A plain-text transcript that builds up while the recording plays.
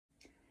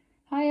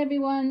Hi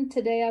everyone,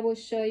 today I will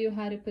show you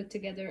how to put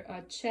together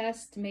a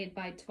chest made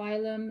by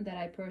Tvilum that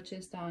I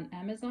purchased on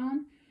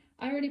Amazon.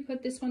 I already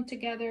put this one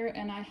together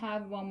and I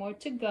have one more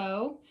to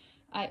go.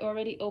 I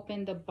already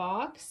opened the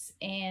box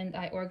and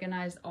I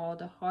organized all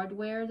the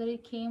hardware that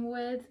it came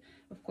with.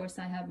 Of course,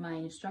 I have my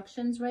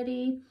instructions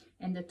ready,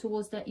 and the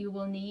tools that you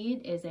will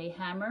need is a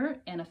hammer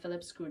and a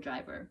Phillips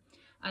screwdriver.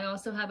 I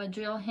also have a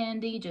drill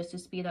handy just to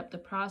speed up the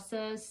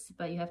process,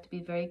 but you have to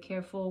be very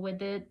careful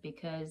with it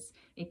because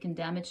it can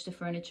damage the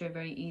furniture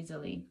very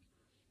easily.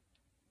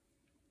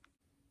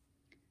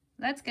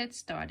 Let's get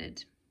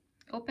started.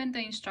 Open the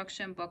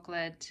instruction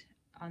booklet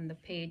on the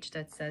page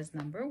that says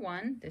number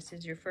 1. This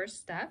is your first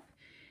step.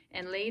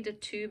 And lay the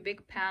 2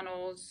 big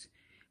panels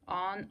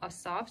on a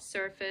soft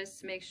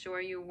surface. Make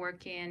sure you're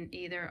working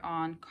either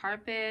on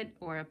carpet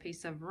or a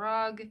piece of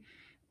rug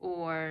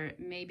or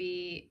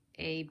maybe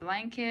a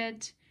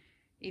blanket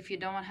if you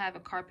don't have a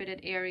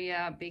carpeted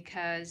area,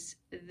 because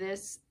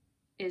this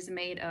is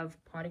made of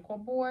particle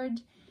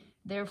board.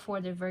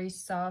 Therefore, they're very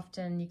soft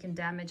and you can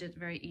damage it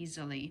very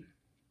easily.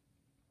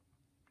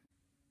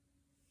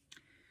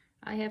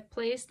 I have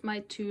placed my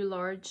 2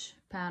 large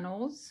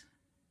panels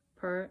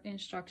per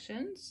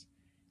instructions,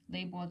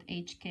 labeled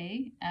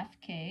HK,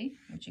 FK,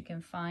 which you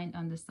can find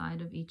on the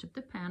side of each of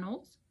the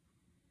panels,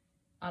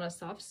 on a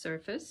soft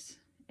surface.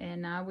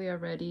 And now we are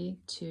ready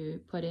to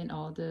put in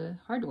all the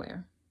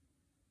hardware.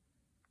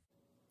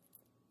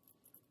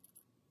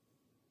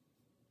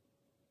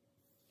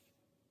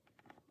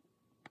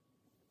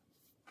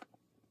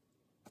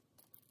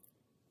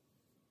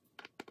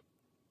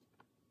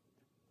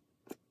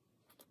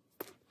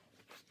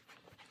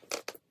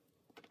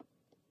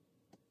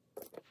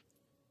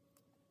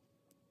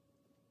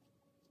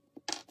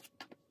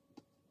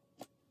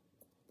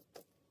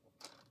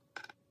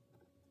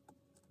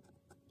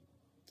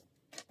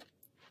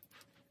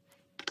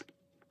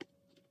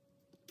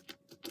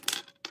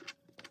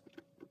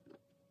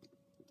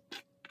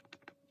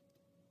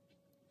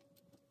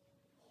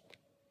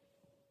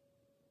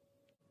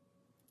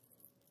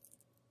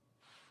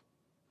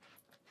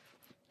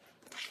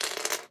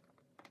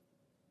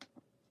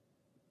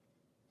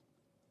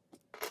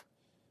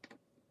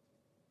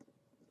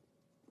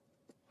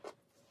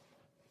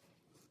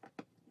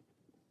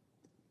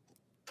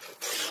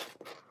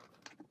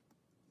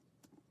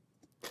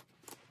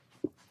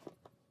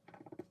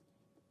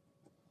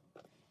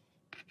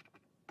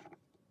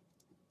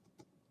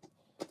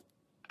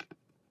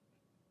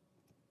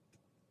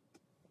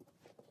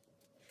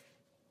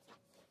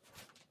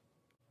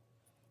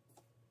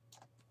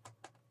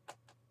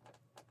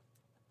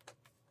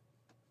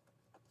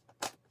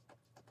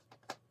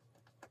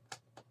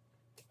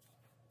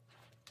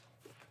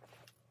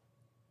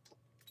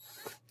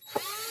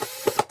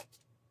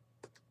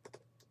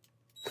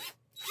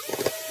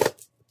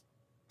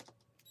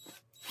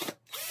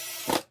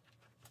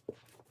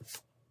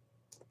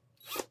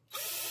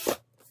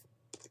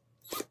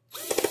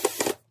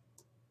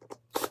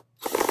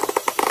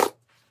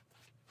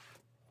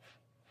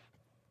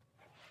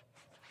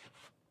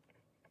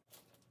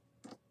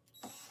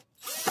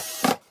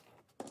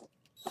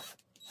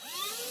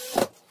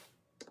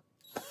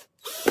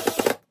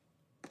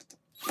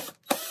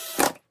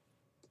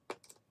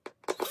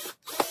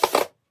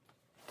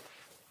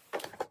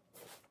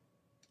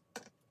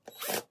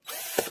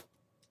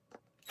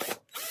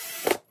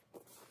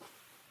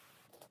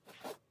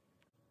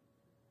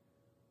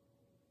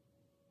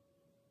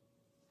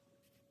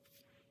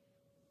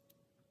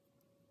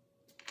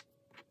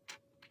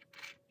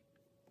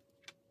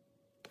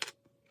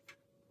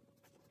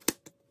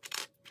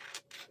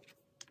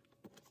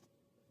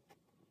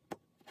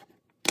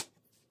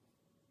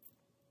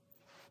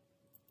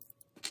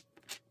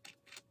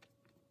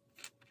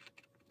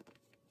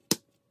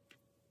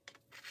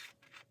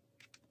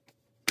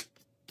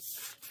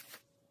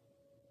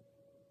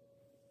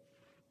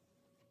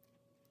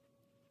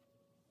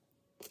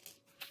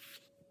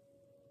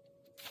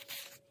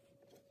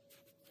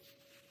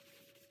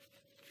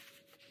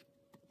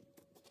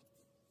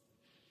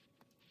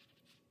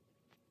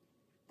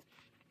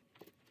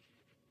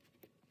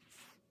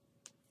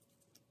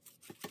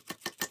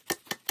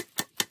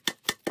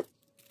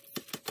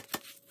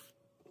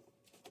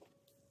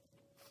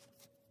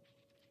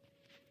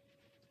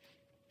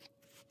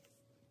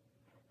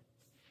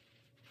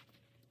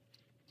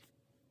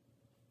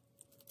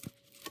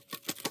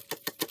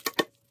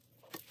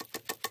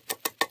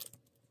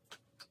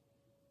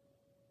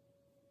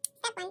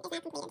 Step 1 is now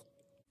completed.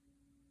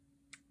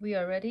 We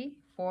are ready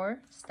for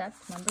step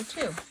number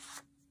 2.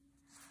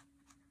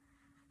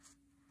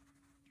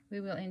 We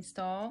will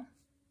install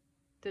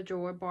the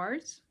drawer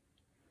bars.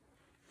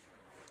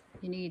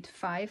 You need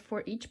 5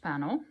 for each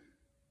panel.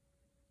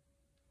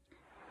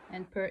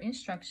 And per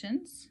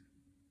instructions,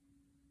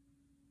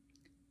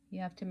 you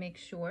have to make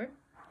sure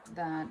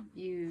that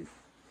you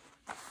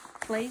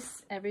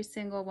place every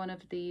single one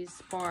of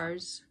these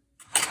bars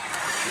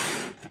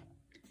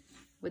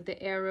with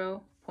the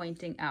arrow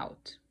pointing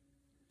out.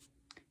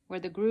 Where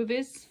the groove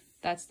is,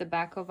 that's the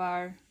back of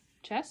our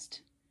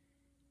chest,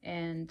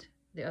 and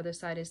The other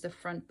side is the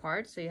front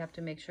part, so you have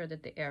to make sure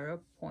that the arrow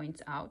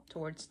points out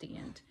towards the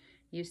end.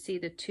 You see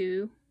the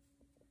 2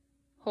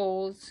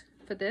 holes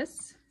for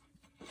this,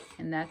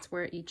 and that's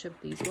where each of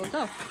these will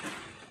go.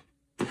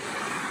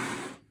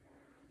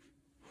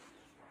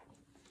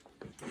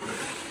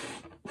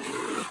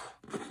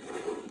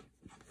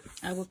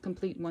 I will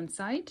complete one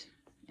side,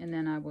 and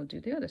then I will do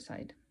the other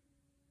side.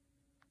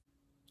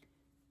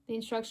 The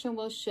instruction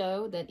will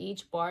show that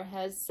each bar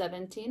has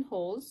 17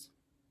 holes.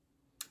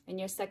 And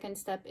your second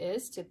step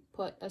is to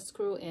put a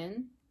screw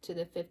in to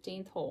the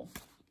 15th hole.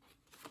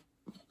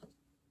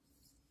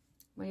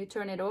 When you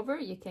turn it over,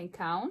 you can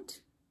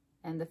count,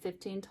 and the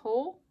 15th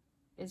hole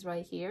is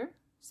right here.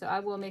 So I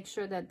will make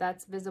sure that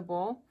that's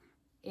visible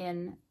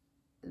in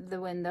the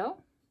window.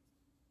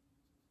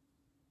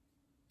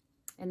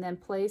 And then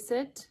place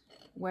it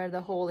where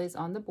the hole is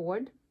on the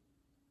board.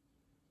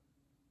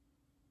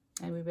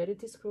 And we're ready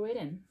to screw it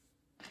in.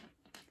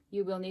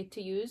 You will need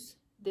to use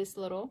this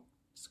little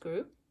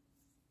screw.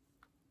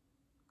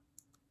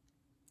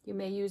 You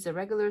may use a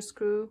regular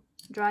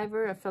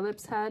screwdriver, a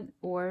Phillips head,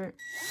 or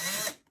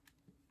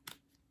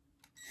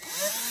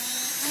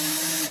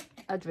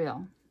a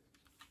drill.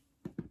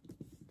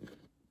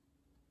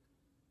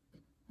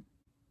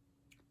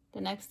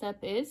 The next step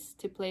is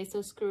to place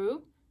a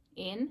screw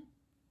in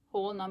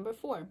hole number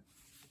 4.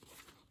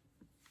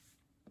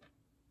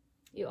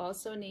 You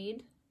also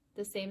need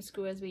the same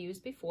screw as we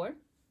used before.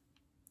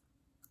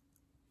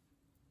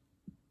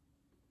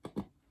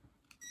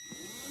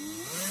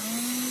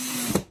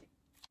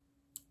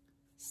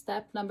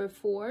 Step number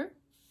 4,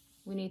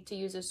 we need to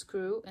use a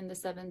screw in the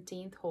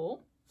 17th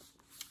hole.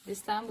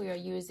 This time we are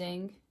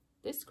using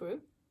this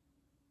screw.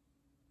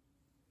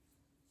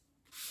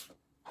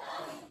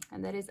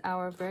 And that is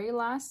our very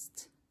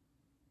last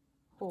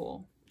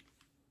hole.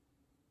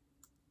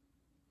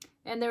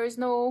 And there is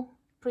no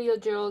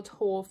pre-drilled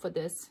hole for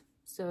this,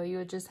 so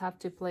you just have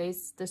to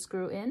place the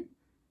screw in.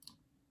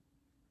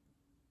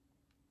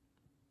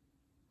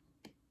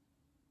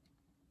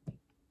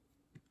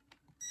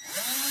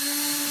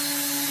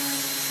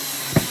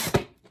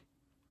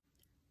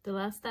 The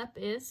last step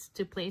is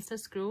to place a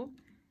screw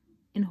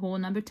in hole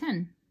number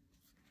 10.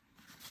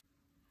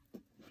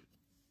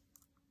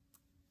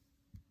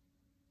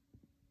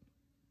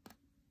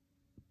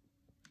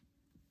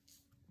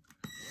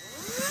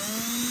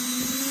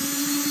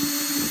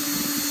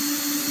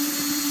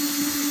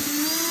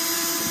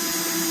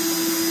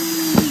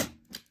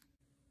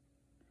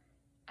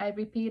 I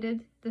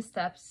repeated the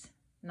steps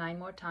 9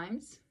 more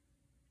times,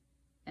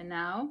 and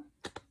now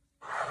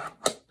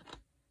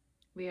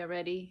we are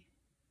ready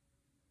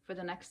for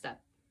the next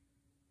step.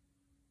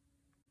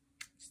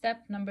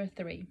 Step number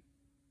 3.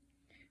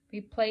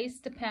 We place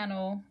the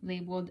panel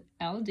labeled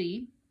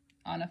LD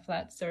on a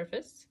flat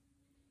surface,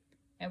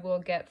 and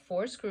we'll get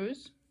 4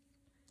 screws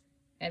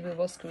and we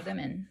will screw them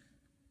in.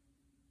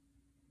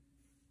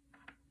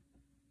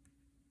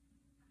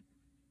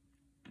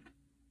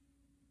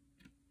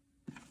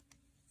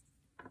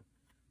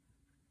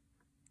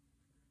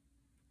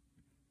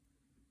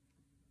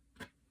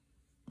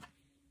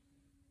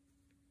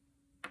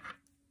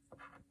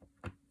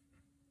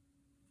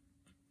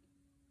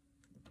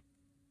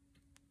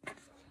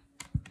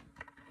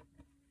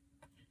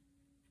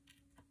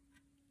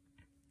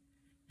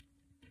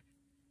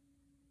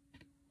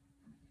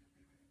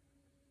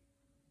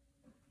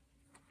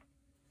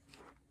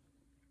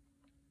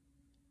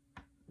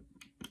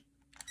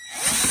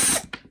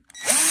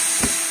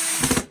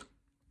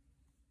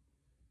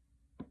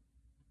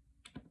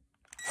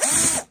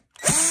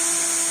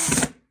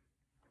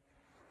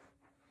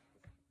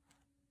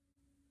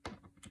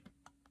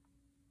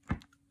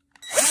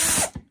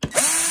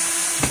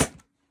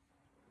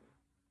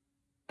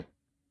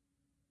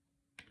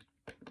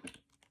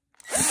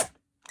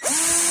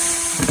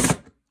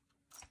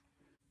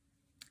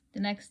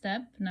 The next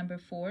step, number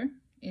 4,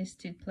 is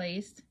to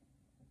place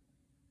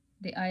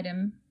the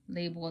item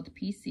labeled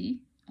PC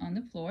on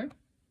the floor.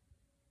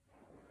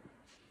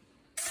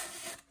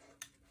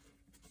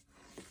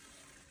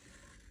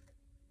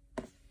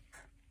 It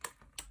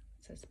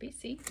says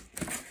PC.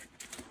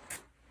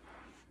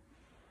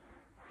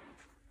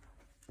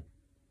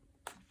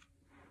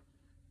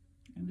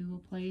 And we will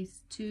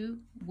place 2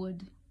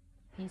 wood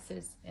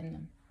pieces in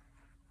them.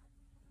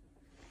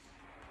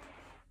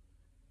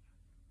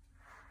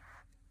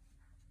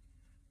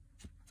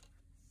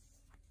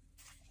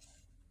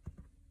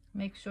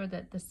 Make sure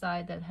that the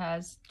side that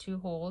has 2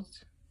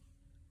 holes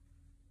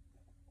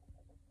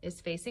is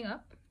facing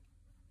up,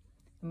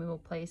 and we will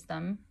place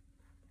them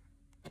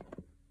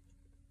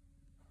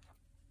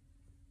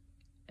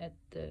at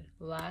the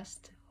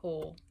last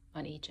hole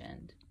on each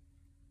end.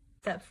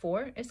 Step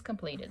 4 is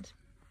completed.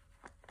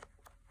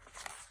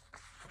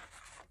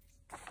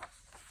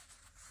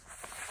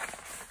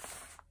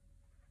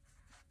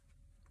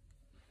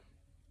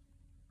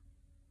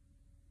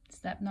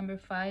 Step number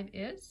 5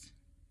 is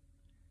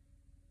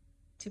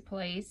to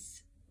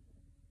place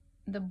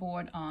the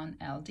board on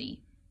LD.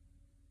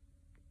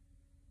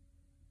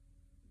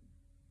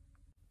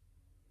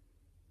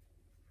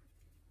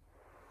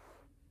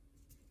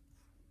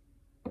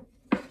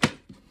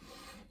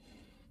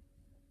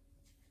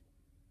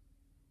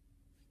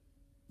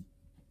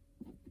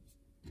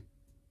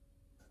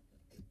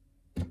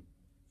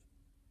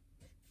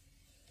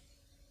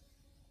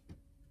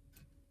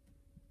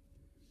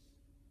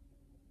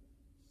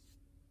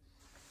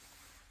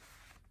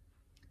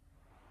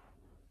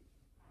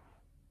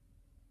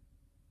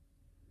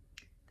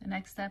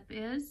 next step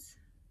is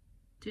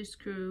to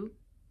screw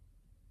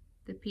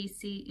the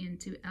PC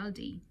into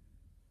LD.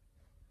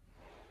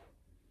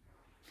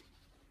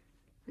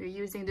 We're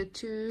using the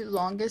 2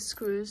 longest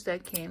screws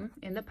that came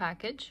in the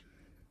package.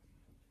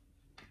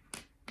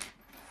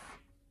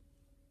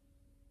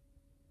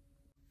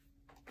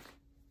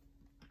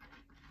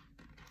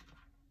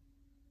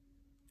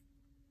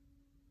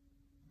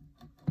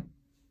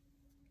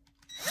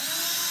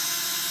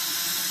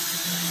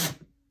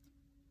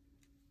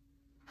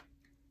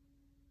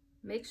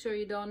 Make sure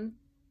you don't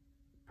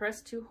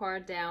press too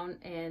hard down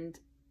and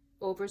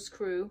over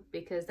screw,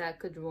 because that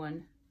could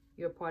ruin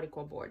your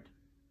particle board.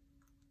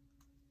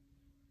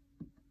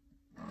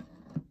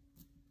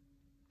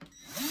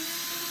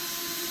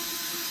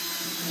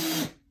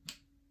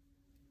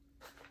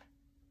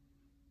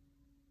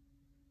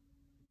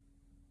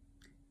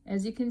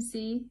 As you can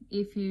see,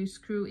 if you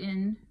screw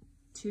in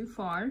too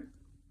far,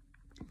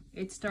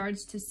 it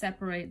starts to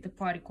separate the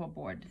particle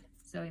board.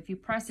 So if you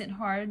press it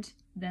hard,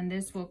 then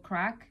this will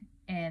crack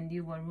and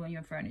you will ruin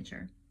your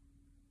furniture.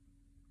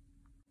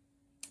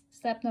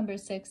 Step number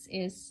 6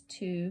 is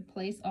to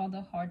place all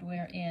the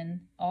hardware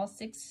in all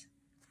 6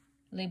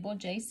 labeled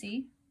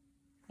JC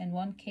and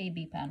 1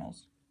 KB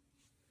panels.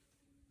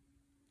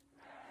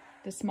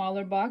 The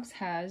smaller box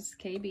has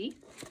KB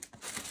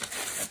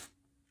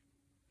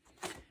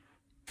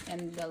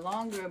and the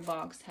longer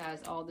box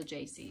has all the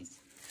JCs.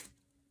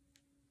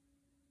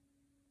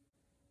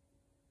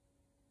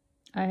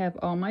 I have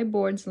all my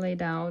boards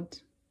laid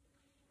out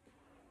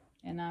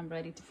and I'm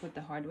ready to put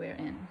the hardware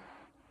in.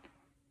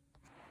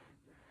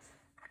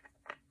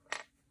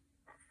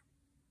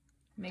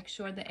 Make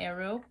sure the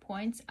arrow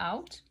points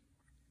out.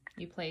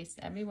 You place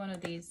every one of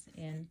these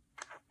in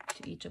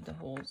to each of the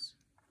holes.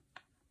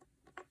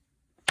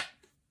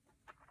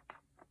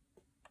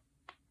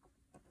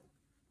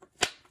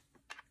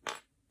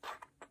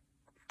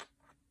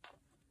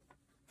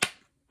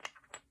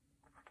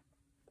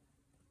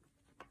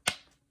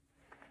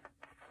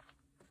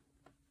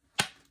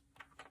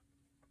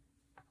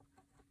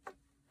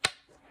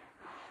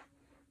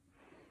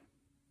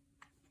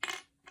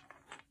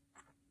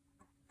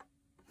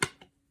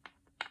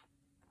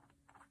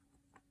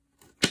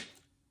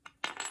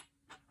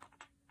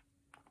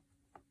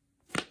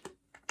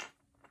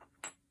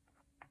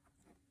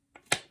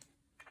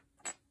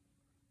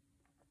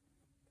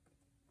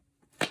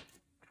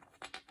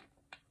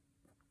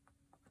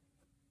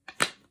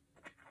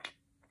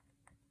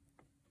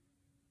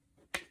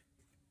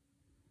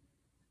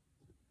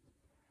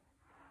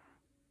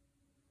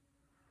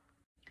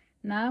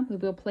 Now we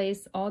will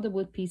place all the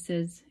wood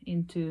pieces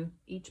into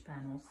each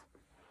panels.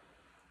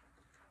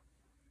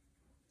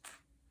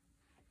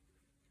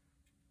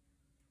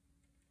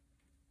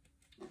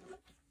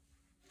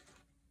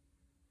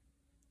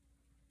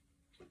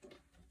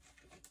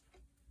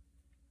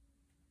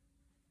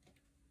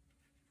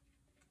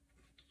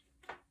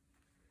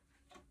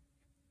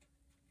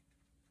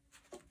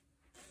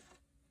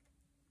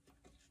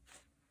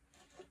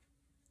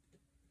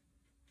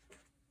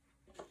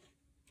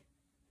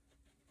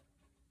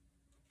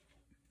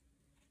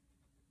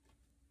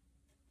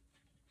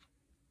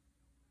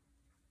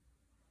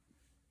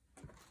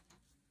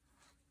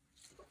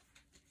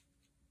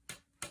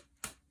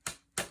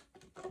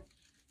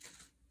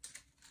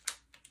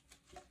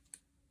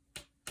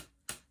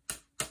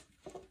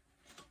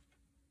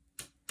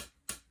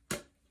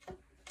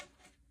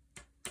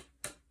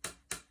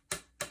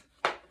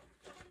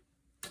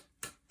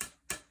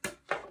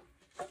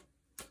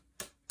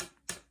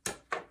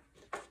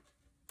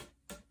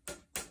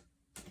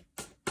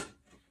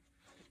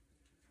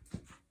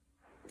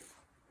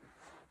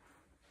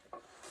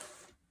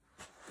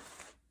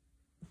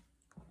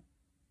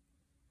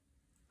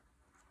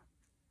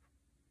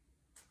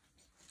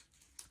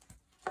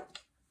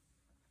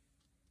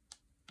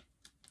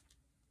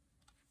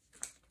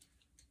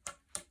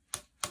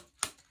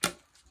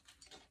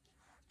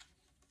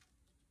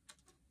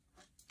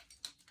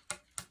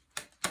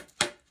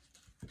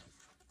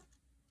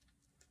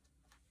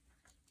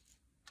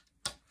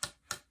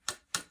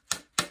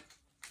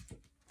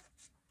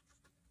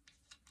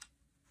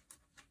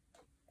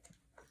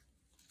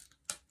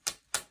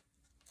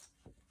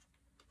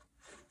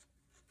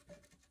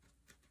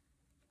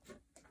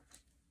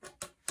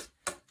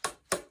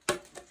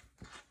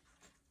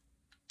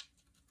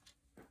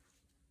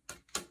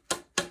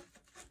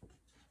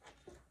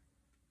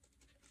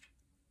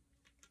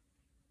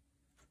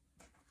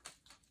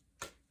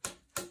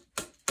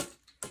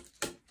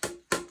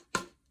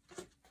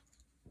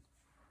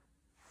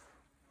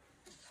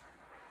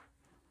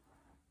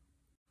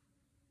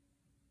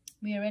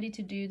 We are ready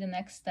to do the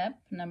next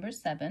step, number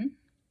 7.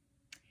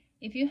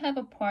 If you have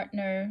a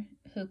partner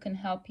who can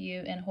help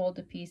you and hold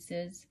the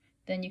pieces,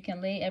 then you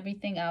can lay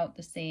everything out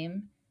the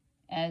same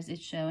as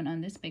it's shown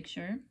on this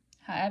picture.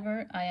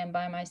 However, I am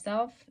by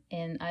myself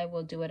and I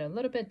will do it a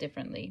little bit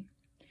differently.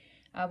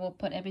 I will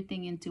put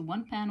everything into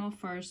one panel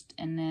first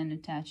and then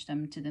attach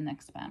them to the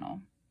next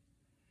panel.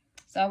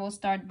 So I will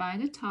start by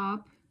the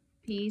top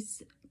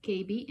piece,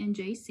 KB and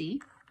JC.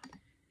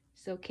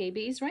 So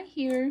KB is right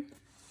here.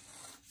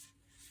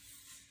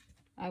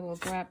 I will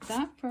grab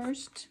that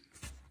first.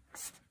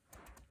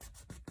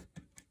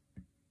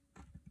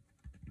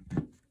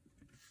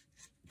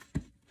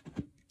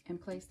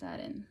 And place that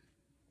in.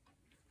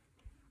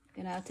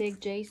 And I'll take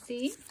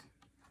JC,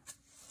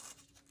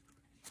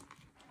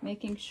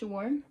 making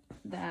sure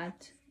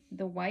that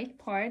the white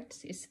part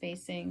is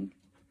facing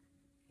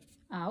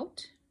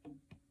out.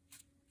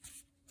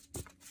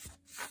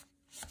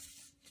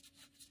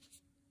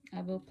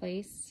 I will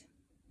place,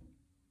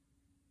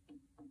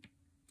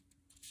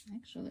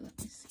 actually, let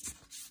me see,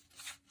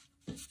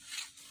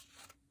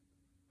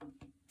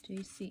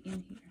 JC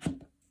in here.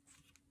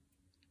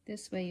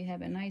 This way you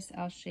have a nice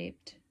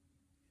L-shaped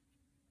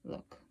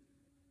look.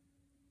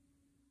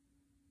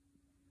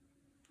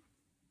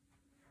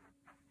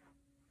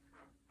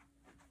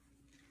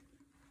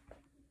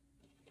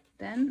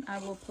 Then I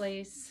will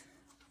place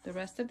the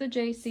rest of the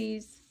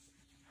JCs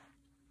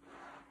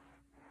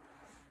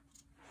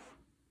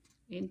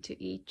into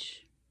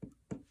each.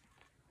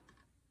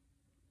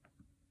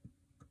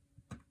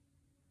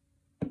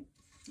 I'm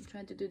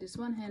trying to do this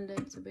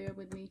one-handed, so bear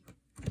with me.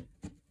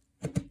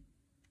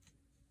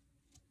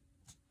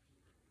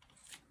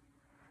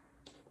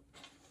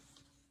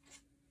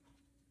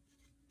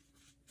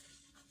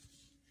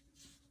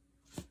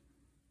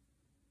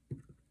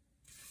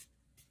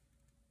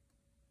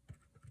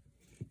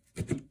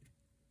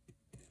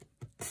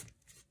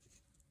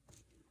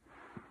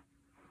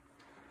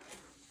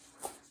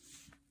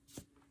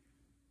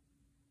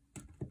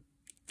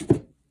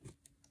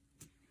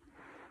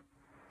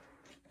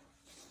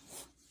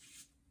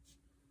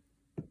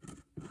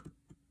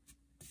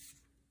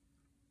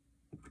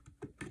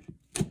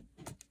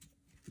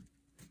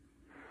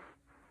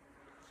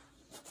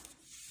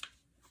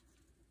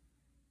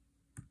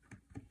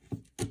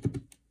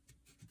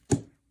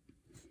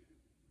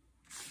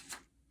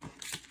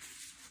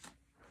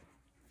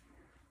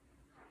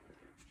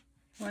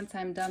 Once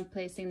I'm done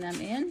placing them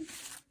in,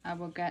 I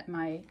will get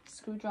my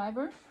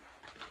screwdriver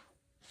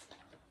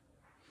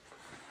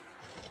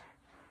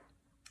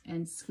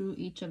and screw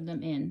each of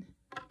them in.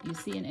 You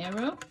see an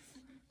arrow?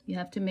 You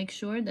have to make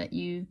sure that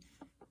you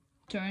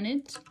turn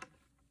it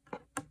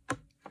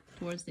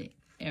towards the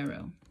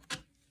arrow.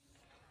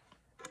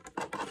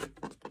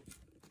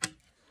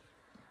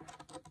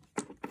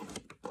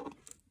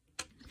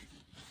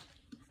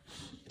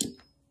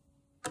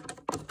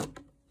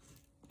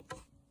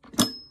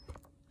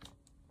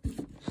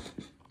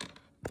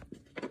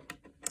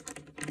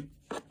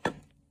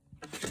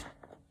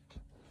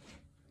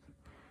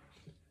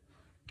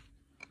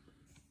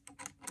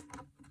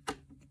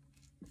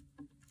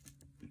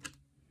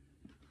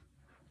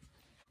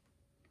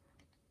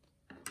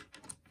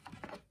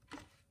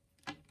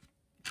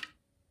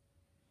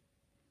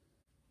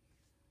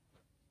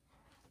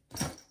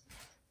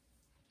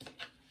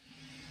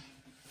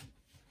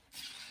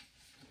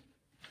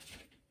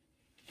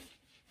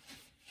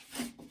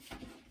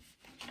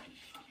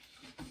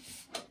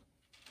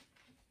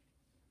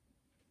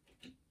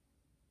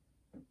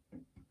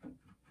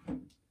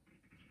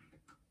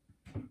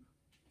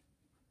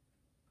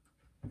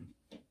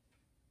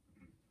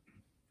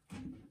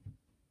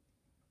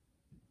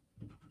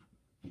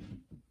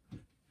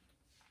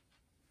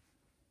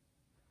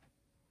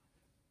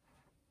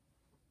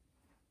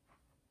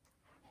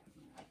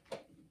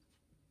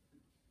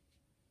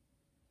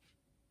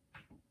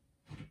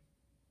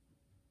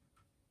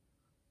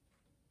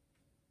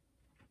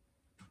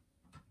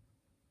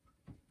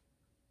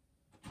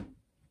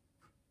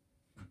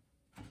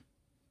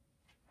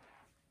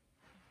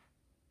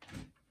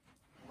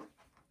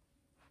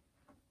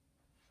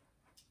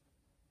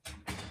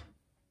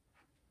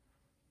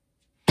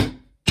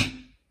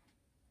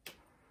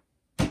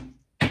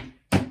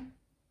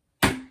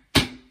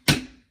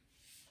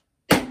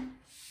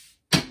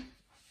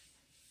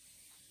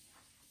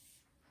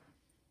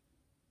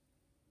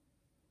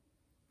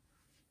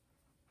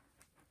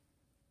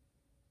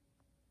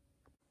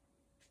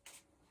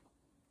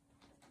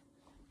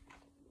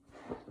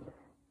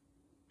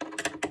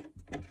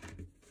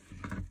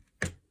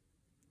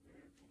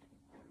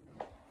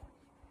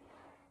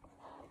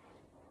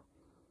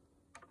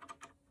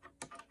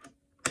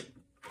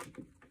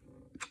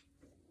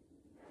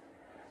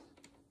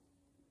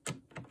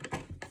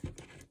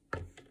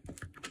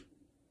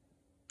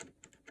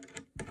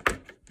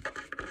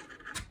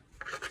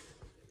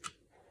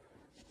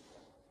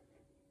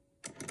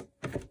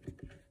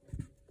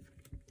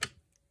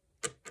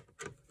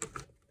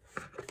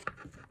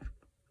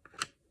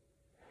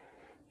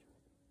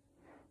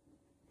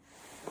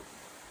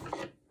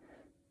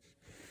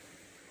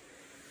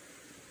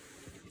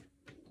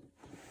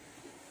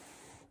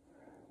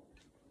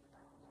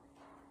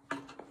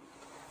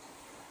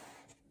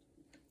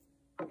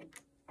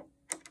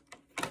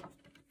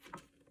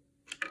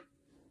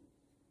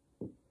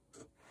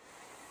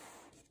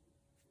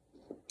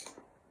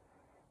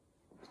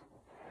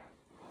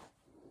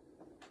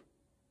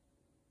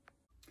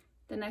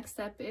 The next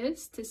step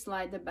is to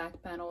slide the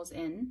back panels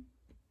in.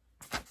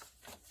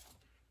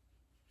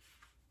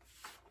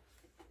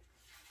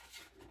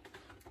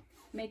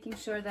 making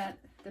sure that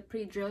the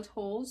pre-drilled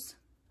holes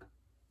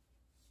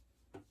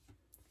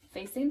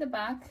facing the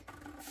back,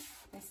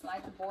 we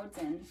slide the boards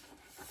in.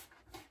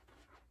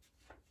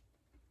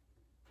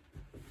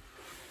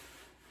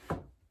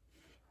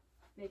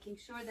 Making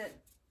sure that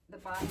the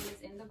bottom is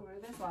in the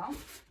groove as well.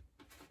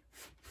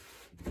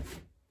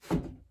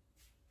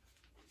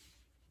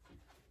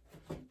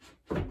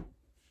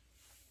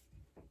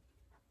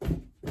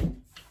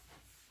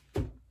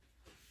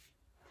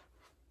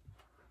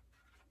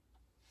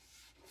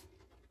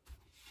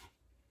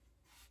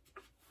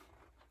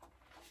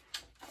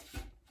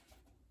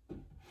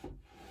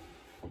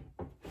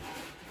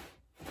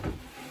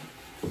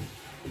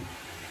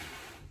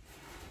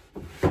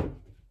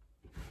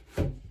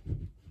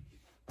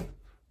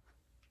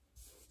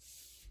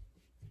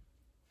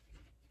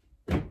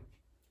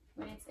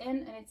 In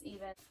and it's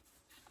even.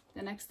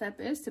 The next step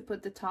is to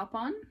put the top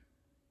on.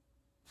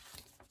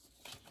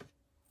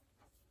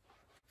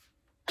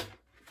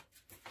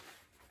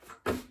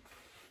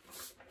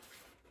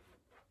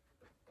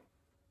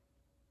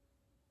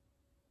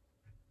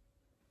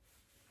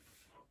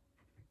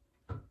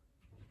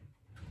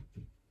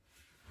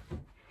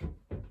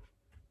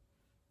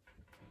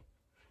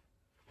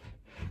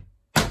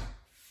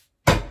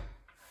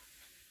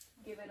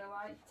 Give it a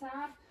light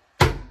tap.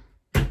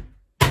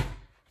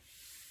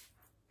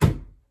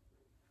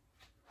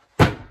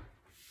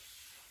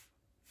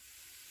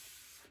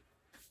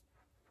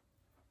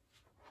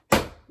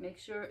 Make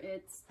sure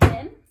it's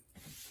in.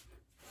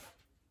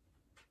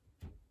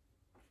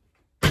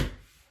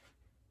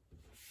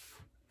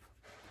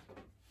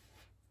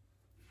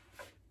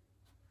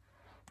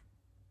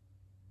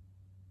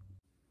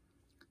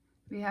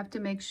 We have to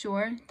make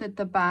sure that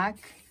the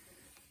back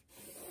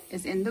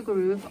is in the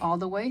groove all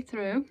the way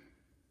through.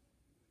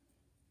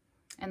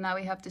 And now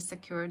we have to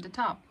secure the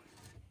top.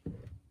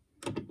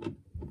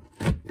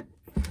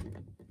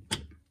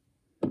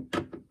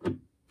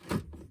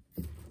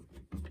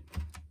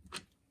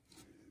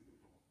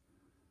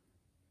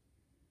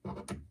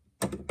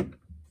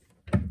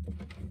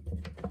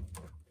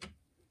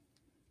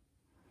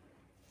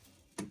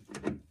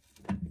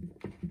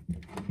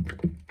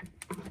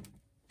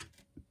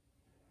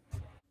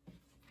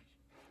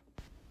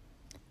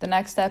 The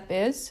next step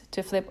is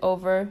to flip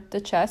over the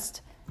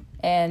chest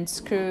and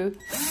screw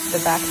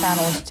the back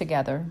panels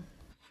together.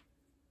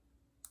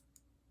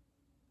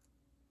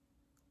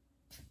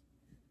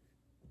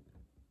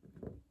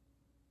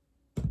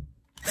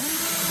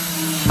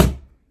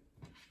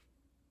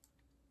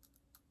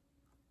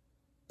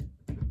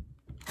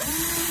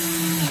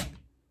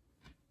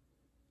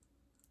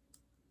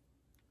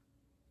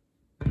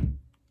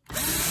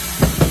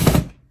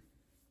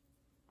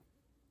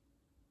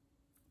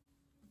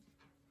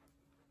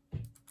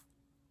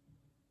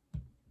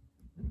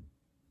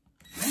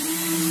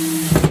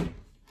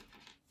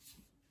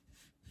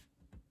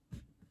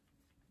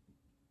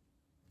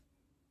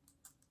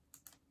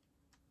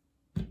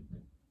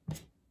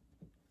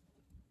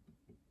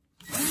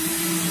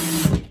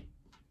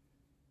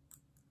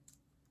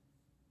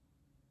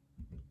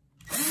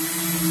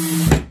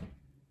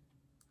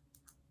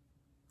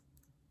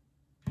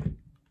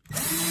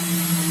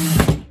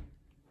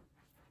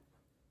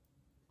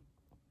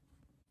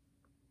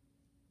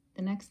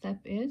 The next step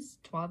is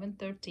 12 and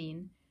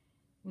 13.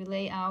 We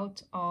lay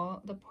out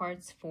all the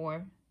parts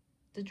for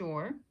the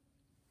drawer.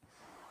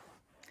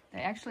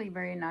 They're actually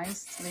very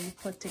nicely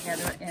put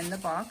together in the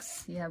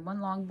box. You have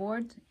one long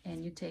board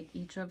and you take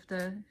each of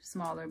the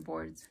smaller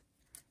boards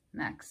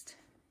next.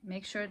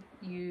 Make sure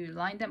you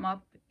line them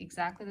up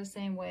exactly the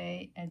same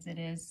way as it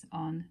is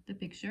on the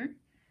picture.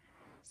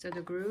 So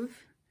the groove,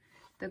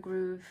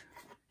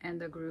 and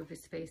the groove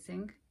is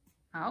facing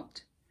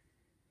out,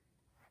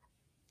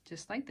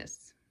 just like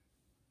this.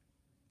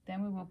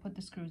 Then we will put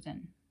the screws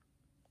in.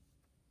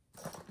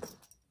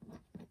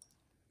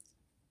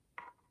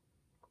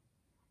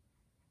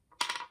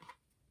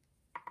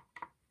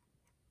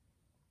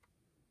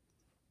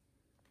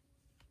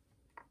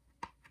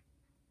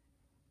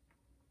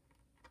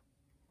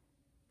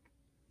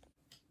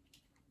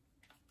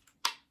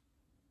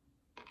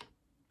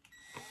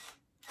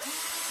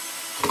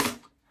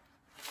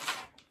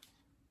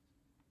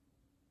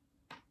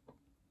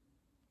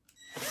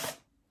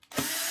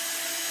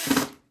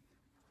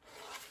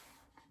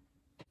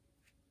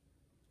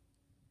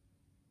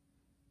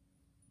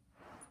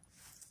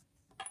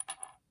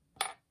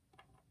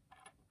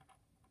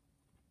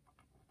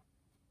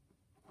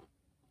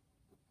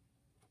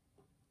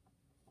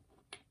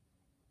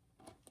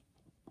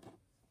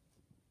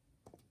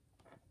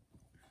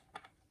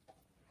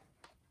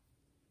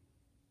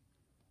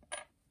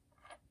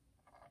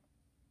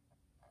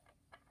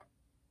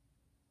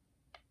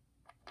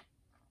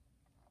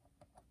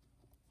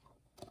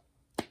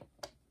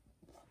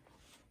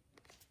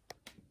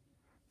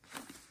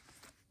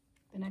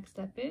 The next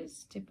step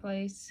is to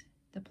place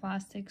the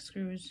plastic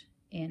screws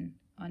in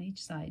on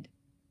each side.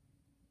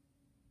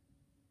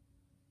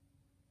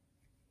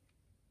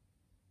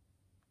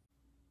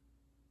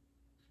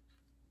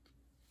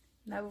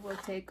 Now we will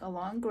take a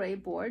long gray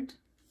board.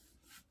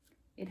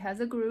 it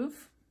has a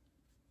groove.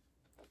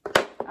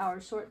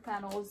 Our short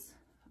panels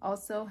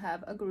also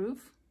have a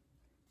groove.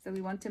 So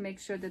we want to make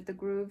sure that the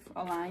groove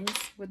aligns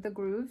with the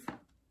groove.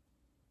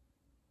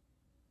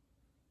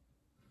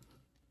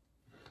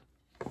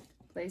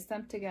 Place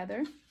them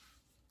together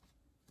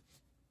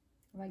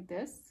like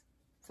this.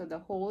 So the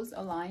holes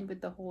align with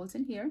the holes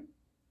in here.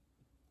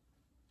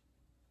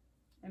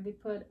 And we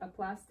put a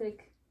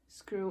plastic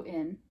screw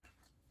in.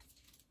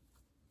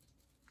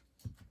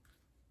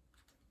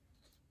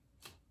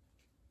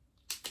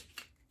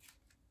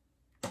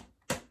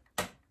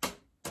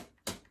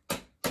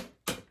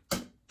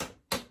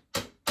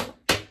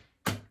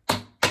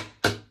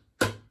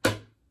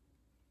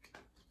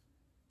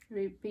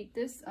 Repeat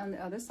this on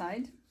the other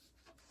side.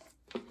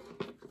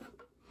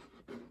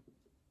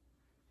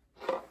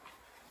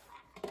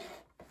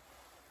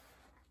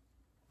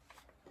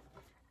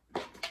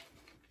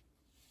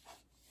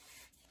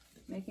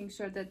 Making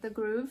sure that the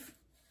groove,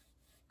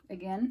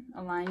 again,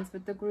 aligns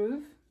with the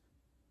groove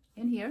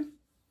in here.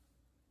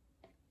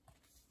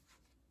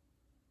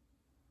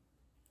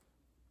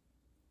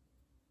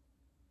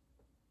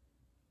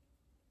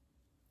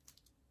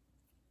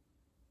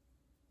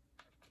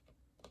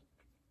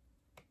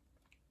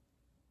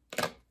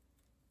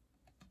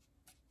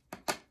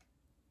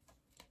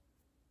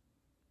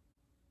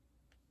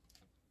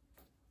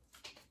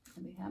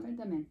 And we hammered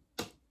them in.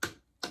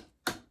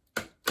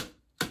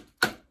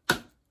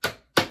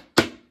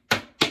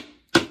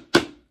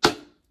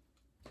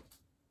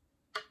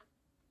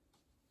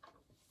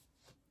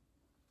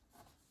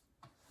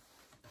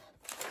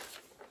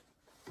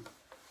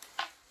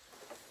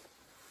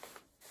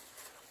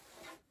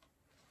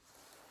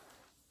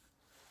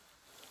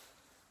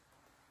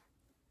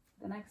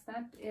 The next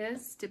step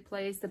is to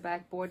place the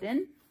backboard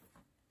in.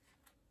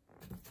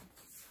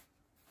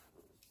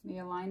 We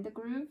align the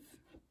groove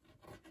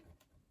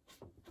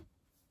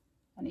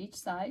on each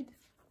side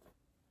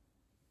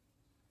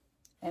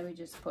and we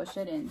just push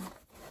it in.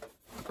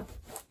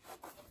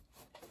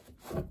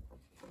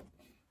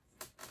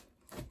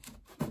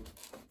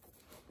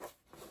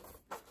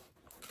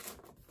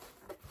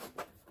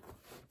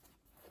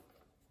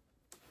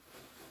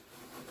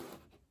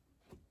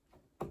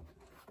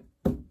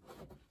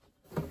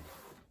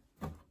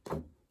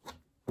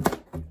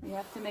 You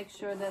have to make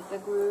sure that the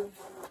groove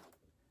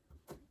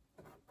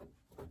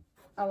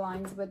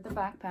aligns with the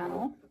back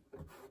panel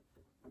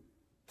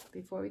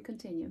before we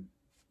continue.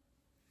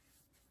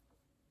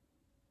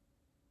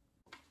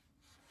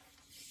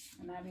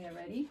 And now we are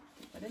ready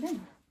to put it in.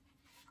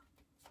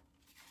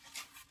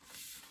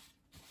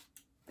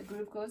 The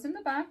groove goes in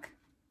the back.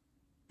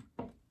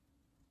 And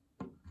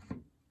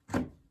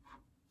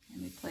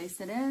we place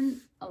it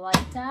in, a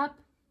light tap.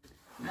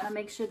 I'm gonna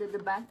make sure that the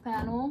back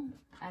panel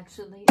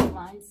actually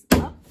lines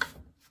up,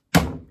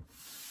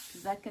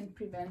 because that can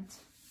prevent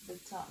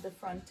the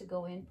front to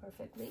go in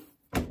perfectly.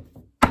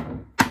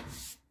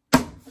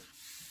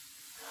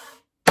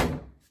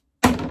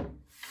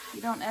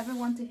 You don't ever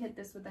want to hit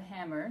this with a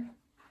hammer,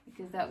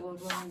 because that will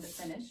ruin the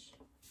finish.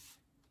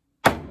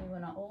 You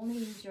want to only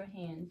use your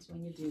hand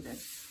when you do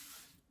this.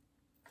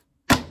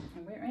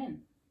 And we're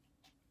in.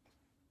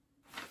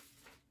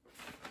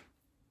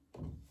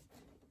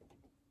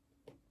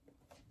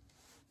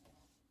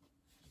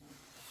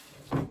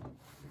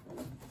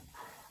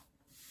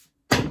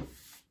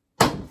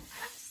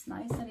 It's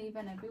nice and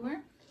even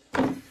everywhere.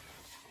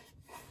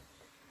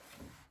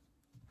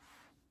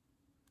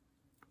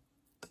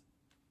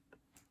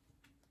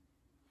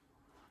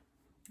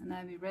 And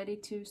now we're ready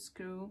to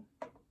screw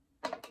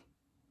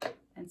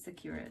and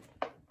secure it.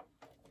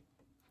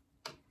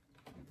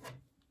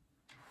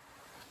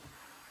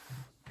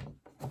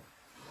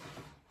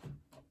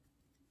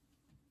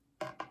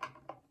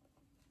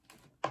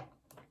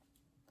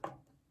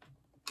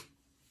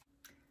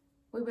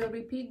 We will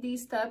repeat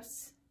these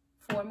steps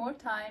 4 more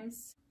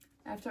times.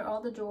 After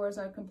all the drawers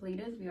are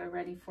completed, we are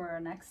ready for our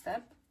next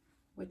step,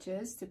 which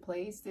is to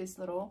place these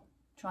little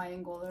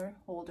triangular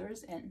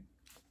holders in.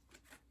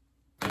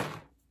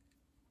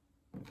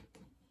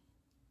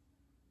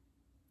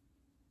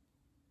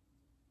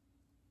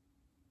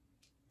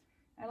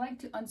 I like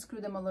to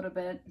unscrew them a little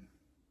bit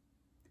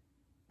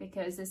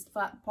because this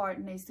flat part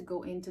needs to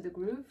go into the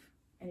groove,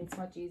 and it's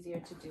much easier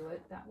to do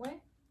it that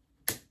way.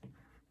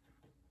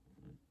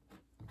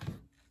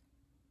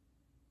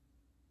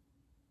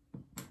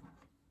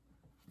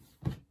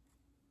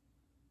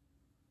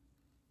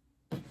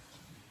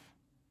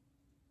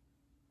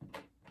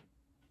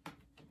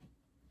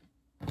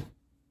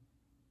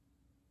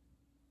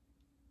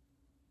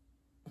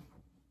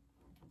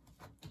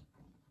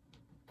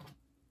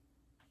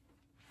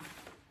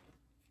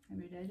 And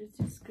we're ready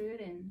to screw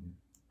it in.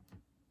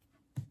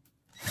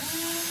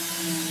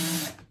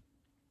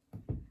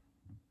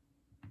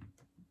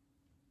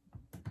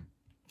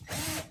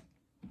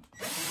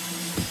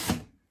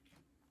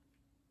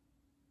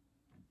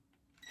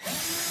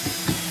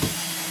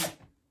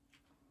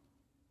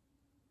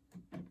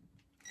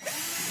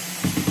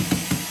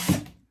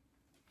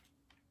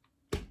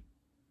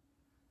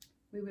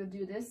 We will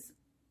do this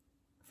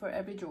for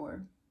every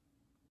drawer.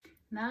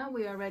 Now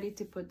we are ready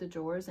to put the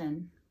drawers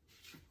in.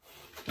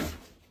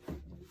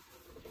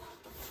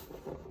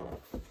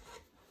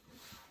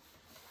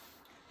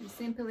 You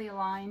simply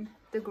align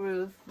the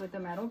groove with the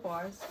metal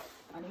bars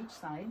on each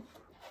side.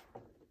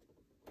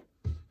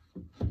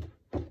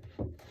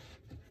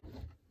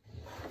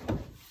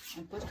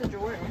 And push the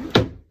drawer in.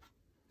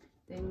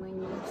 Then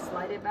when you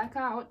slide it back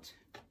out,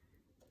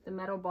 the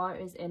metal bar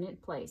is in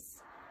its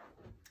place.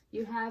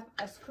 You have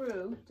a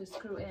screw to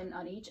screw in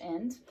on each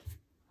end.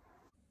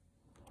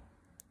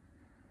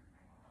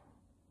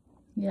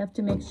 You have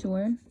to make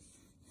sure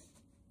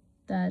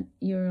that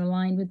you're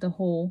aligned with the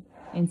hole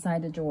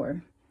inside the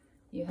drawer.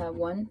 You have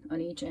one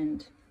on each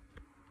end.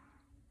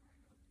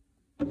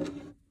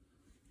 You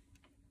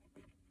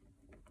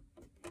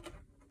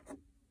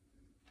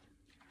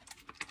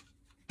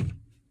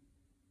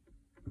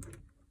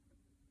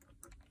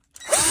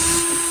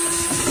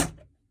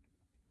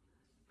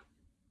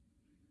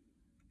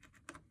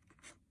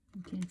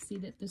can see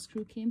that the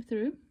screw came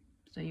through,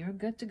 so you're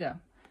good to go.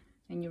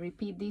 And you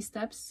repeat these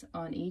steps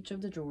on each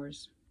of the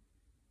drawers.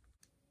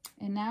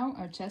 And now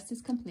our chest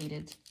is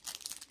completed.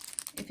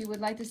 If you would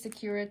like to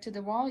secure it to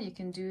the wall, you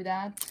can do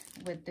that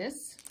with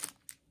this.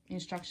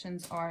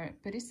 Instructions are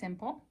pretty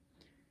simple.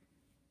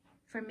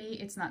 For me,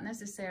 it's not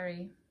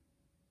necessary,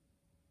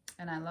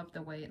 and I love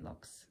the way it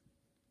looks.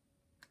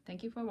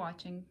 Thank you for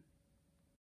watching.